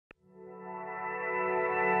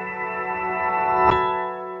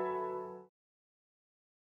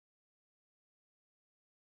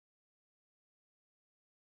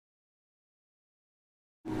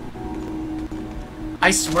I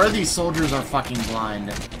swear these soldiers are fucking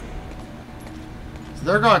blind. So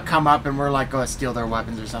they're gonna come up and we're like gonna steal their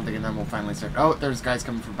weapons or something and then we'll finally start. Oh, there's guys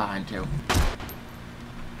coming from behind too.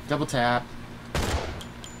 Double tap.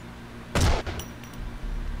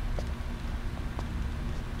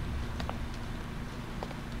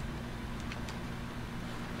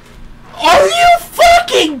 Are you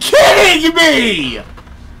fucking kidding me?!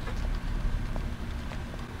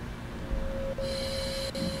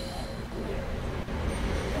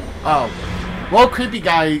 Oh. Well, creepy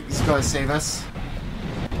guy is gonna save us.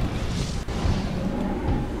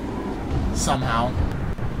 Somehow.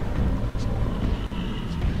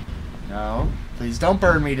 No. Please don't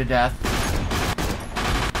burn me to death.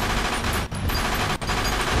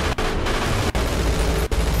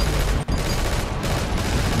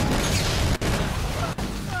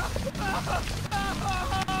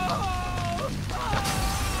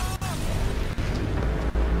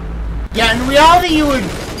 Yeah, in reality you would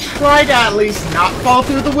try to at least not fall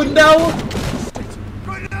through the window.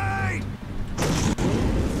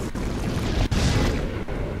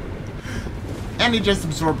 And he just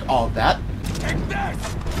absorbed all of that.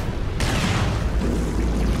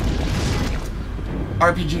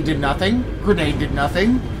 RPG did nothing. Grenade did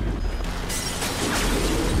nothing.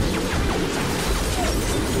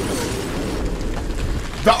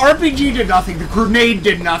 The RPG did nothing. The grenade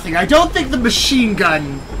did nothing. I don't think the machine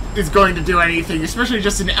gun is going to do anything, especially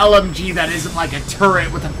just an LMG that isn't like a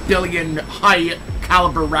turret with a billion high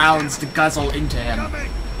caliber rounds to guzzle into him.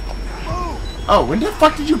 Oh, when the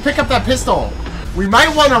fuck did you pick up that pistol? We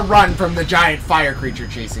might want to run from the giant fire creature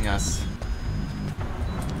chasing us.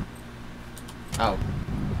 Oh.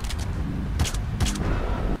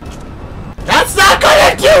 That's not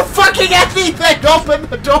gonna do fucking anything! Open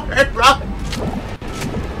the door and run!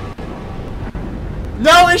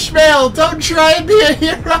 No, Ishmael! Don't try and be a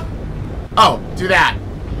hero! Oh, do that.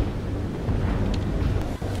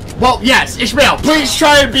 Well, yes, Ishmael, please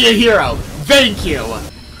try and be a hero. Thank you.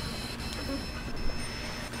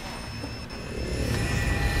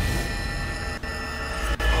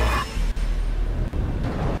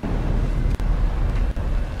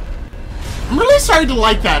 I'm really starting to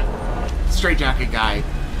like that straitjacket guy.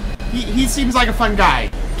 He seems like a fun guy.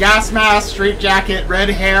 Gas mask, straitjacket, red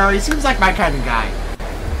hair. He seems like my kind of guy.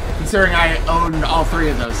 Considering I own all three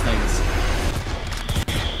of those things.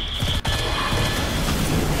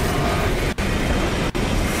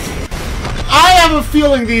 I have a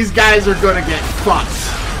feeling these guys are gonna get fucked.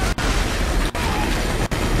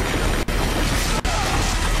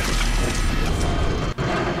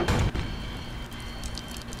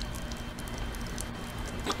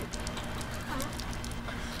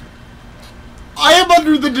 I am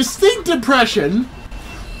under the distinct impression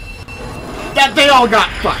that they all got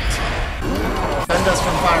fucked. Defend us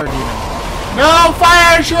from fire demon. No,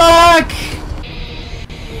 fire truck!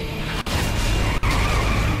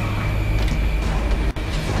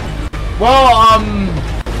 Well,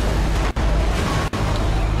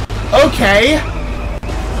 okay.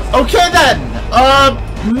 Okay then.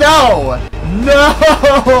 No.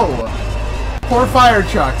 No! Poor fire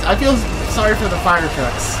trucks. I feel sorry for the fire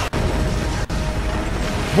trucks.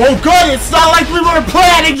 Well, good. It's not like we were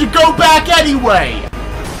planning to go back anyway.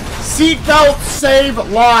 Seatbelts save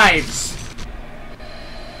lives.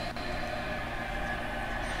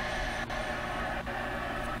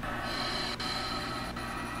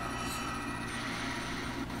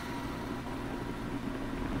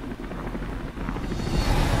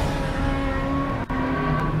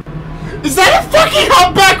 Is that a fucking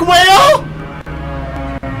humpback whale?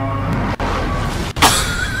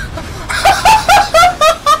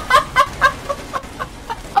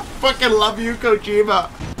 Fucking love you, Kojima.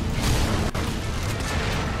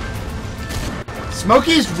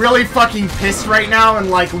 Smokey's really fucking pissed right now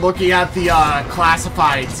and like looking at the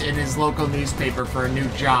classifieds in his local newspaper for a new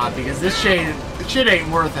job because this shit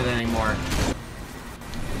ain't worth it anymore.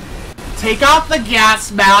 Take off the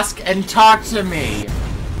gas mask and talk to me.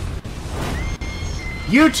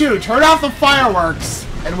 You two, turn off the fireworks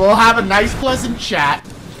and we'll have a nice pleasant chat.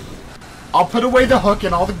 I'll put away the hook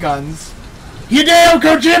and all the guns. Hideo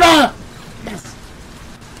Kojima! Yes.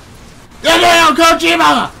 Hideo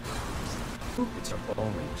Kojima! It's our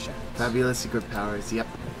only chance. Fabulous secret powers, yep.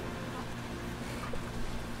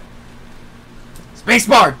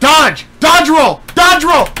 Spacebar! Dodge! Dodge roll! Dodge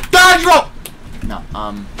roll! Dodge roll! No,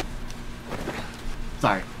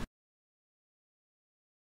 sorry.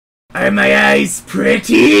 Are my eyes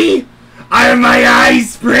pretty? Are my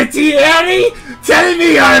eyes pretty, Annie? Tell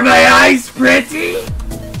me, are my eyes pretty?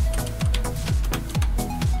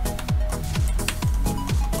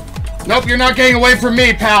 Nope, you're not getting away from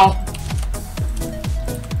me, pal.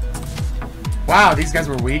 Wow, these guys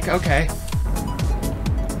were weak. Okay.